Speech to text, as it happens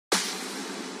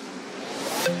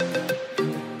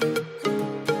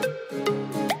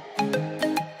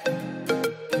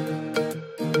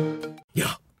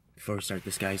Before we start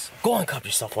this, guys, go and cop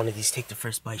yourself one of these Take the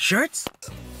First Bite shirts.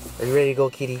 Are you ready to go,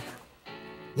 kitty?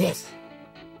 Yes.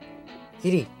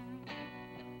 Kitty.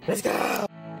 Let's go.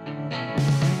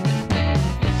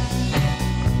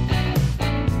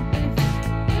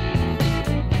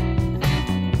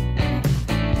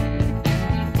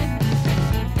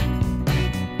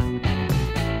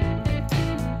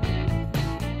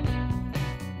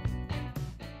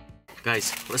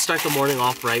 Guys, let's start the morning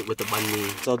off right with the banh mi.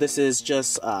 So this is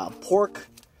just pork,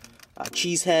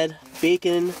 cheese head,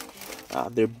 bacon,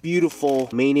 their beautiful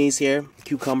mayonnaise here,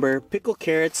 cucumber, pickled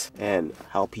carrots, and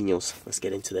jalapenos. Let's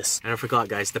get into this. And I forgot,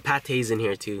 guys, the pate's in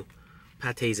here too.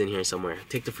 Pate's in here somewhere.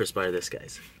 Take the first bite of this,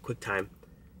 guys. Quick time.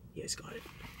 You guys got it.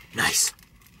 Nice.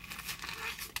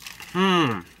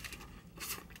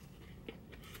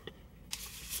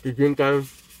 The drink, guys,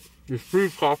 is free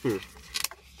coffee.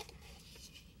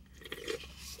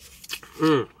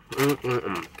 To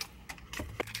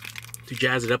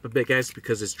jazz it up a bit, guys,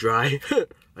 because it's dry,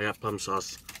 I got plum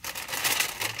sauce.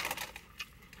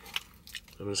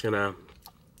 I'm just gonna...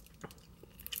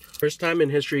 First time in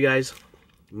history, guys,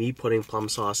 me putting plum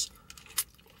sauce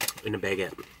in a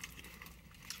baguette.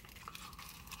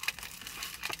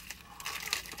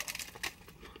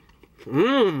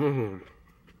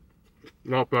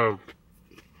 Not bad.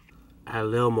 Add a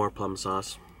little more plum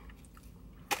sauce.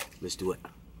 Let's do it.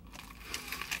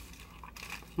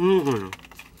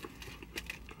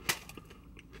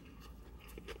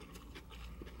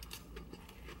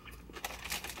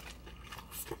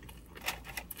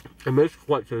 It makes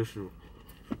quite tasty.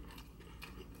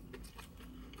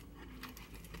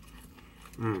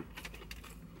 Look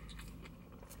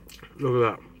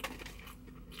at that.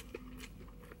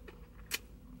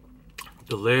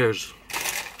 The layers.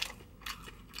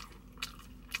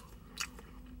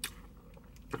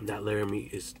 That layer of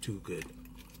meat is too good.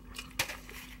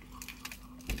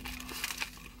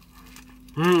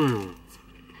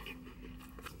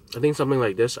 I think something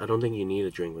like this, I don't think you need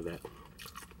a drink with that.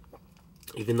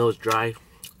 Even though it's dry,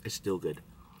 it's still good.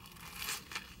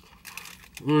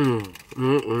 I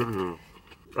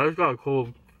just got a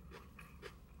cold.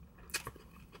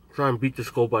 Try and beat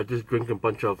this cold by just drinking a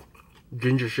bunch of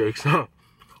ginger shakes.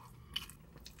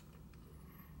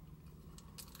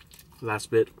 Last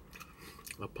bit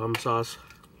of plum sauce.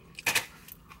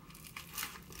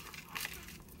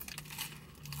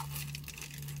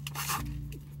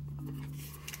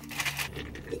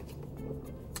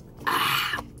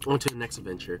 On to the next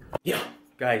adventure. Yeah,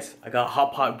 guys, I got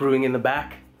hot pot brewing in the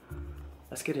back.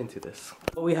 Let's get into this.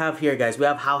 What we have here, guys, we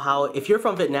have hao hao. If you're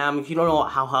from Vietnam, if you don't know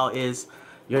what hao hao is,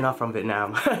 you're not from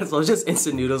Vietnam. So it's just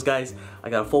instant noodles, guys.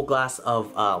 I got a full glass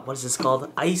of, what is this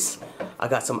called? Ice. I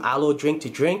got some aloe drink to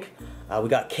drink. We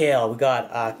got kale, we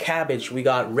got cabbage, we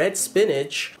got red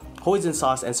spinach, hoisin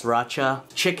sauce and sriracha,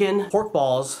 chicken, pork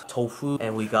balls, tofu,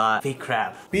 and we got fake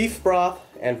crab. Beef broth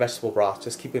and vegetable broth,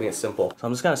 just keeping it simple. So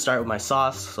I'm just gonna start with my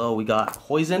sauce. So we got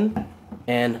hoisin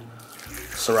and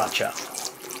sriracha.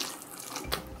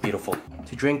 Beautiful.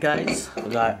 To drink, guys,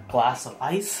 we got a glass of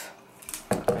ice.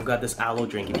 I've got this aloe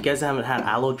drink. If you guys haven't had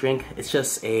aloe drink, it's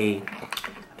just I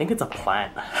think it's a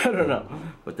plant. I don't know.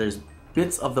 But there's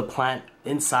bits of the plant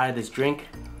inside this drink.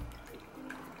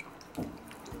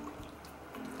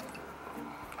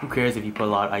 Who cares if you put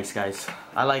a lot of ice, guys?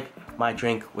 I like my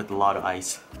drink with a lot of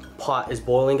ice. Pot is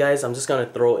boiling, guys. I'm just gonna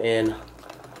throw in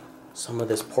some of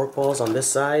this pork balls on this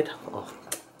side. Oh,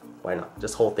 why not?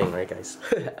 Just whole thing, right, guys?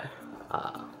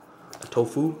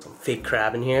 Tofu, some fake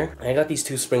crab in here. And I got these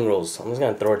 2 spring rolls. I'm just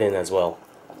gonna throw it in as well.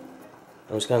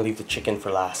 I'm just gonna leave the chicken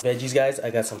for last. Veggies, guys, I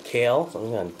got some kale, so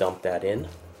I'm gonna dump that in.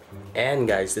 And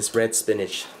guys, this red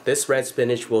spinach. This red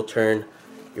spinach will turn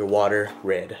your water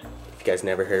red. If you guys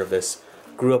never heard of this,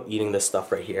 grew up eating this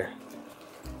stuff right here.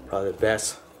 Probably the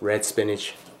best red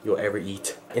spinach you'll ever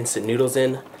eat. Instant noodles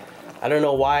in. I don't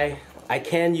know why. I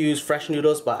can use fresh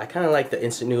noodles, but I kind of like the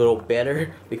instant noodle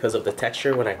better because of the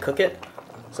texture when I cook it.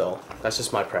 So that's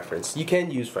just my preference. You can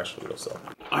use fresh noodles though.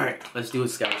 Alright, let's do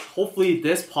this, guys. Hopefully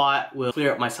this pot will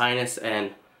clear up my sinus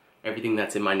and everything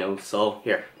that's in my nose. So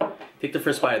here, take the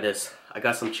first bite of this. I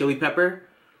got some chili pepper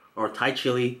or Thai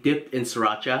chili dipped in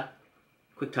sriracha.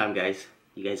 Quick time, guys.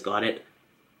 You guys got it?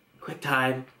 Quick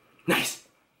time. Nice.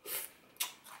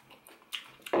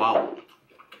 Wow.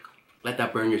 Let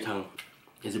that burn your tongue.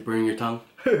 Is it burning your tongue?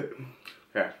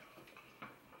 Here.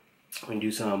 I'm gonna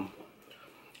do some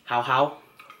hao hao.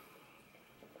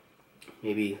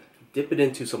 Maybe dip it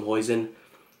into some hoisin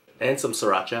and some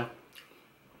sriracha.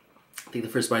 Take the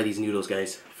first bite of these noodles,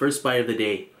 guys. First bite of the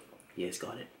day. You guys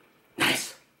got it.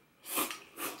 Nice.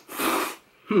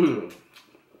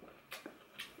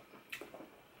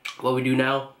 What we do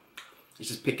now is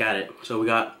just pick at it. So we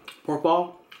got pork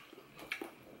ball,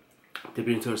 dip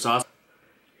it into a sauce.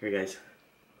 Here guys,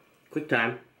 quick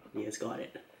time, you guys got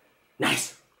it.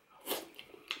 Nice.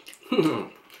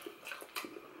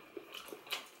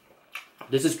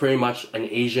 This is pretty much an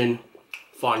Asian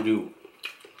fondue.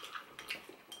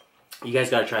 You guys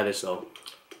gotta try this though.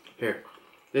 Here,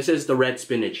 this is the red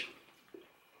spinach.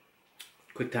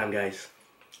 Quick time guys,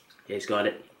 you guys got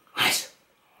it. Nice.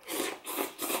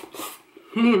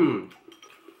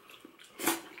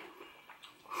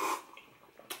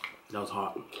 That was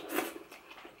hot,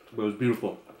 but it was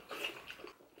beautiful.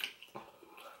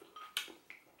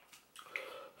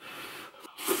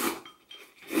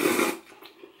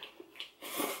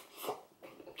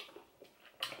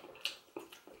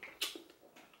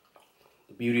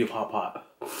 The beauty of hot pot.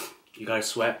 You gotta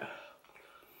sweat.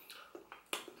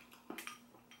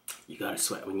 You gotta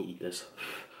sweat when you eat this.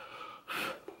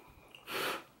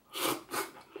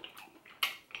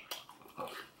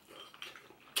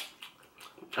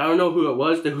 I don't know who it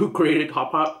was who created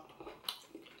hot pot.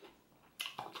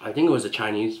 I think it was the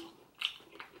Chinese.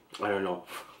 I don't know.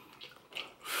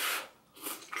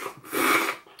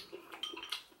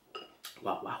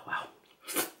 Wow, wow, wow.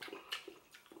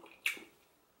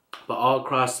 But all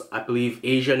across, I believe,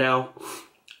 Asia now,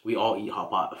 we all eat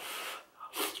hot pot.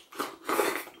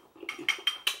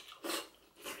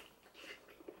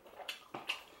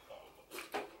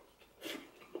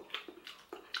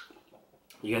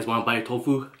 You guys want to buy a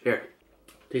tofu? Here,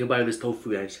 take a bite of this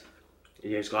tofu, guys.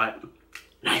 You guys got it?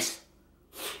 Nice.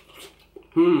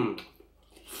 If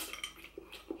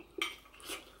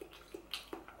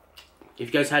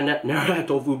you guys had never had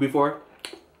tofu before,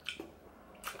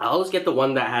 I always get the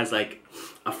one that has like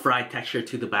a fried texture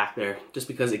to the back there, just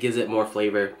because it gives it more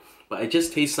flavor. But it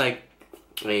just tastes like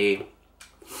an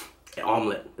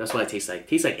omelet. That's what it tastes like. It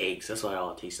tastes like eggs. That's what it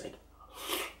all tastes like.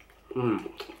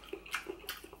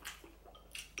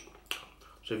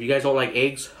 So if you guys don't like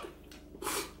eggs,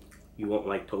 you won't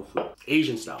like tofu.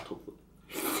 Asian style tofu.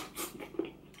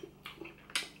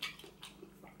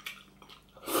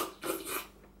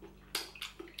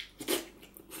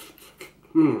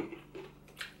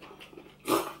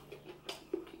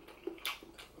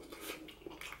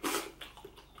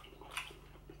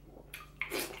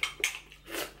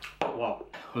 Wow.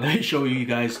 Let me show you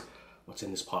guys what's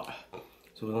in this pot.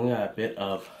 So we only got a bit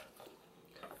of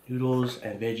noodles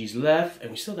and veggies left,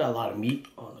 and we still got a lot of meat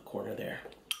on the corner there.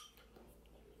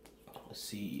 Let's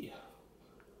see.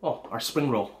 Oh, our spring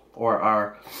roll, or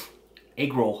our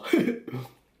egg roll.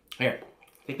 Here,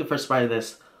 take the first bite of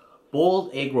this boiled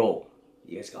egg roll.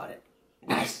 You guys got it.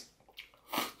 Nice.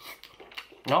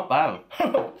 Not bad.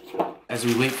 As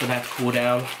we wait for that to cool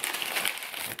down,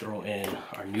 we'll throw in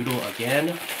our noodle again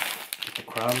with the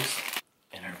crumbs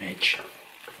and our veg.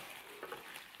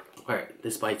 Alright,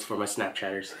 this bite's for my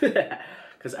Snapchatters,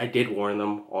 because I did warn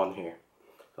them on here.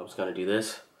 So I'm just gonna do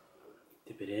this,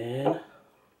 dip it in.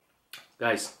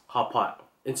 Guys, hot pot,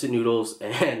 instant noodles,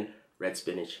 and red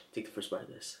spinach. Take the first bite of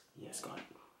this. Yes, got it.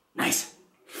 Nice!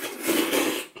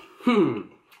 Did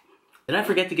I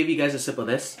forget to give you guys a sip of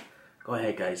this? Go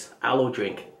ahead guys, aloe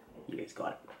drink. You guys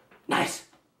got it. Nice!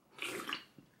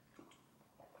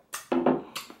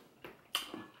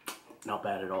 Not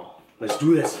bad at all. Let's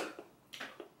do this!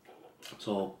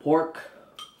 So pork,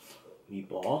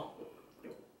 meatball.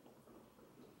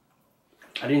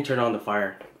 I didn't turn on the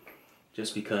fire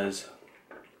just because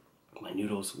my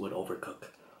noodles would overcook.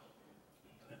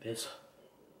 Like this.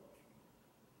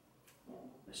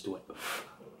 Let's do it.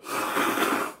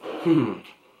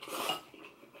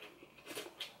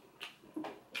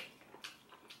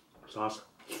 Sauce.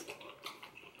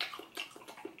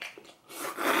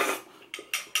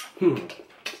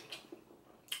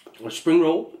 A spring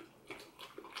roll.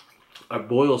 A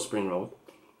boiled spring roll,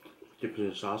 dip it in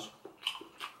the sauce.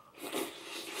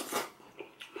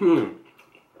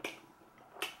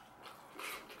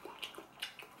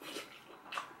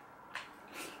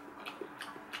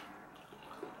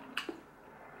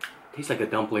 Tastes like a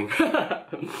dumpling.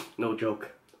 No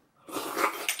joke.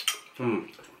 Our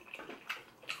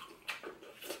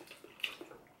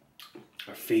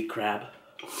fake crab.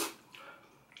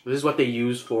 This is what they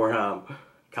use for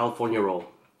California roll.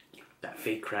 That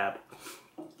fake crab.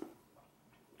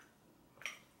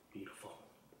 Beautiful.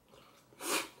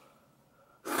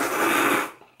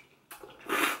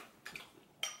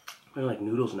 I like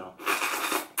noodles now.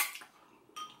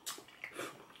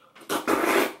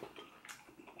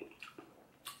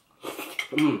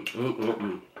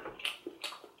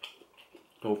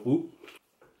 Tofu.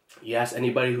 You ask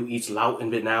anybody who eats lao in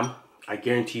Vietnam, I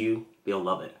guarantee you They'll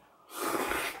love it.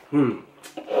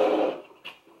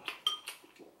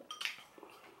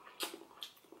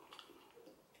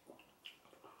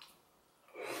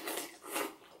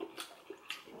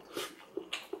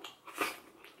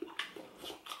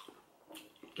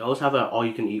 They always have an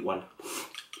all-you-can-eat one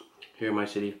here in my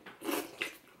city.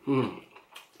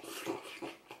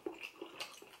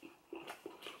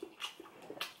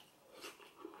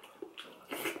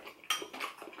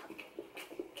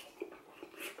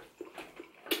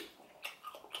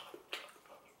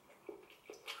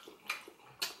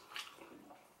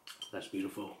 That's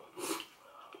beautiful.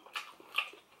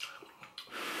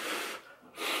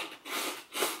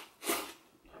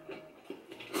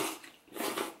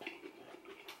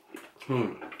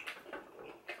 You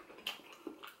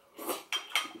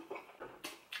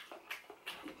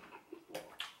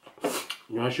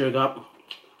know, I should have got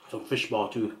some fish ball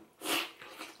too.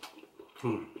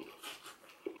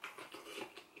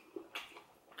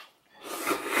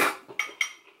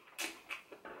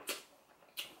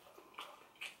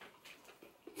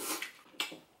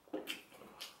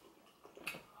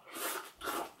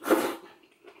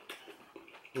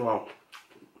 Wow.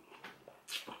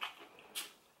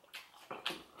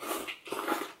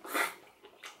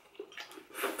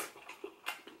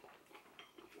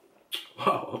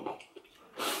 Wow.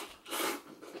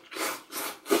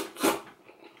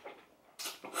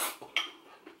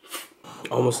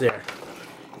 Almost there.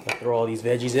 I'll throw all these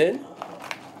veggies in.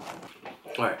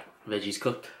 Alright, veggies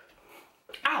cooked.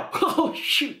 Ow! Oh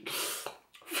shoot!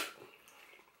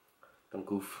 Don't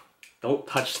goof. Don't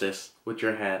touch this with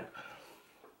your hand.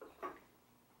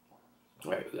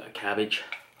 Alright, we got cabbage.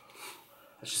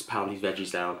 Let's just pound these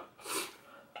veggies down.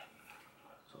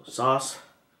 So sauce.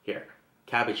 Here.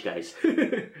 Cabbage, guys.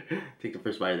 Take the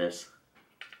first bite of this.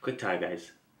 Quick time,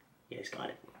 guys. You guys got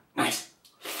it. Nice!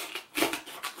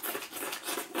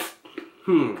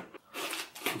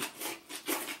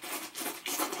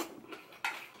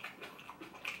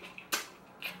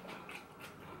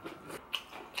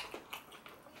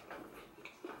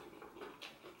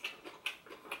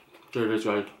 There it is,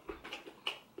 guys.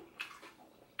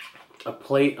 A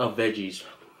plate of veggies.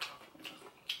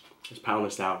 Let's pound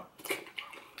this down.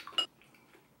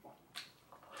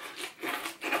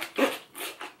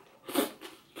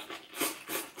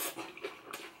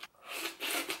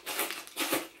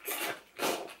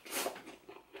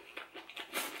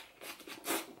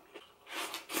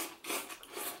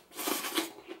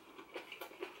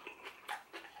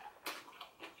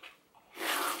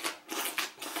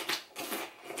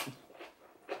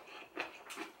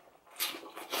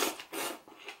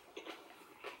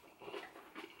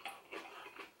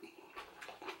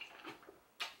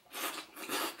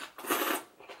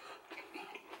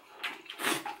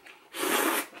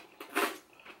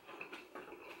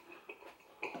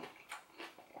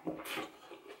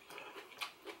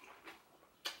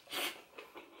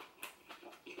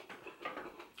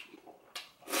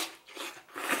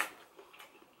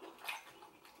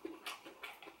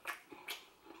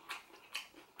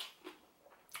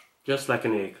 Just like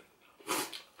an egg.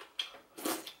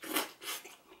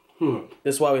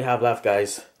 This is what we have left,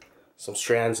 guys. Some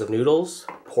strands of noodles,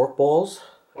 pork balls,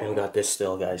 and we got this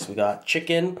still, guys. We got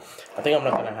chicken. I think I'm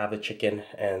not gonna have the chicken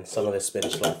and some of the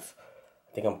spinach left.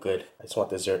 I think I'm good. I just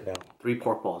want dessert now. 3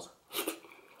 pork balls.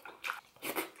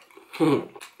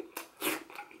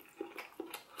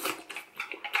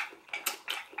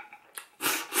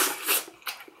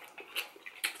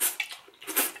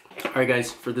 Alright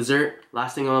guys, for dessert,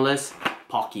 last thing on the list,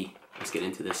 Pocky. Let's get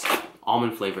into this.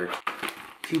 Almond flavor.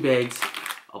 2 bags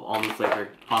of almond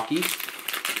flavored Pocky.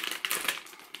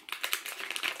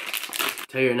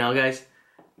 Tell you right now guys,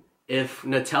 if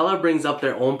Nutella brings up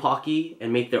their own Pocky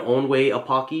and make their own way of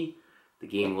Pocky, the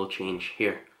game will change.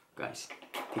 Here, guys,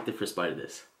 take the first bite of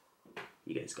this.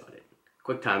 You guys got it.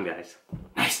 Quick time, guys.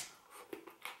 Nice!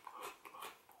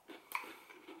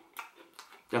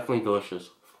 Definitely delicious.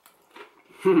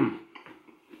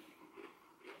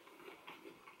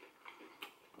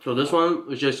 So this one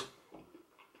was just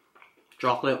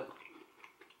chocolate,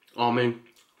 almond,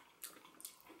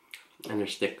 and their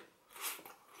stick.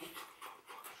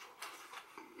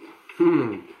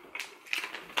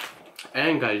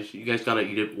 And guys, you guys gotta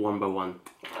eat it one by one.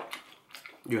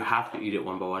 You have to eat it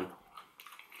one by one.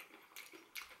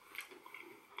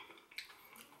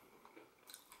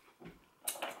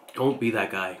 Don't be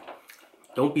that guy.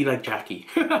 Don't be like Jackie.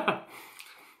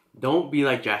 Don't be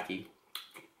like Jackie.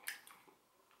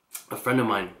 A friend of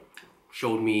mine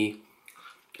showed me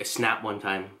a snap one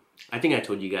time. I think I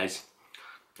told you guys.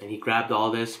 And he grabbed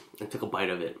all this and took a bite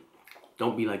of it.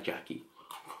 Don't be like Jackie.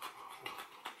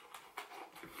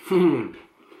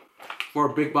 For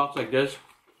a big box like this,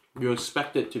 you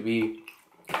expect it to be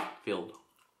filled.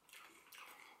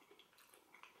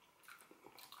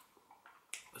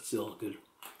 But still good.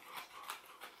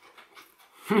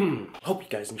 Hope you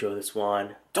guys enjoy this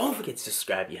one. Don't forget to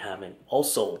subscribe if you haven't.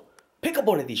 Also, pick up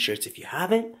one of these shirts if you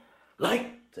haven't.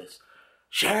 Like this.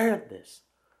 Share this.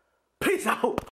 Peace out.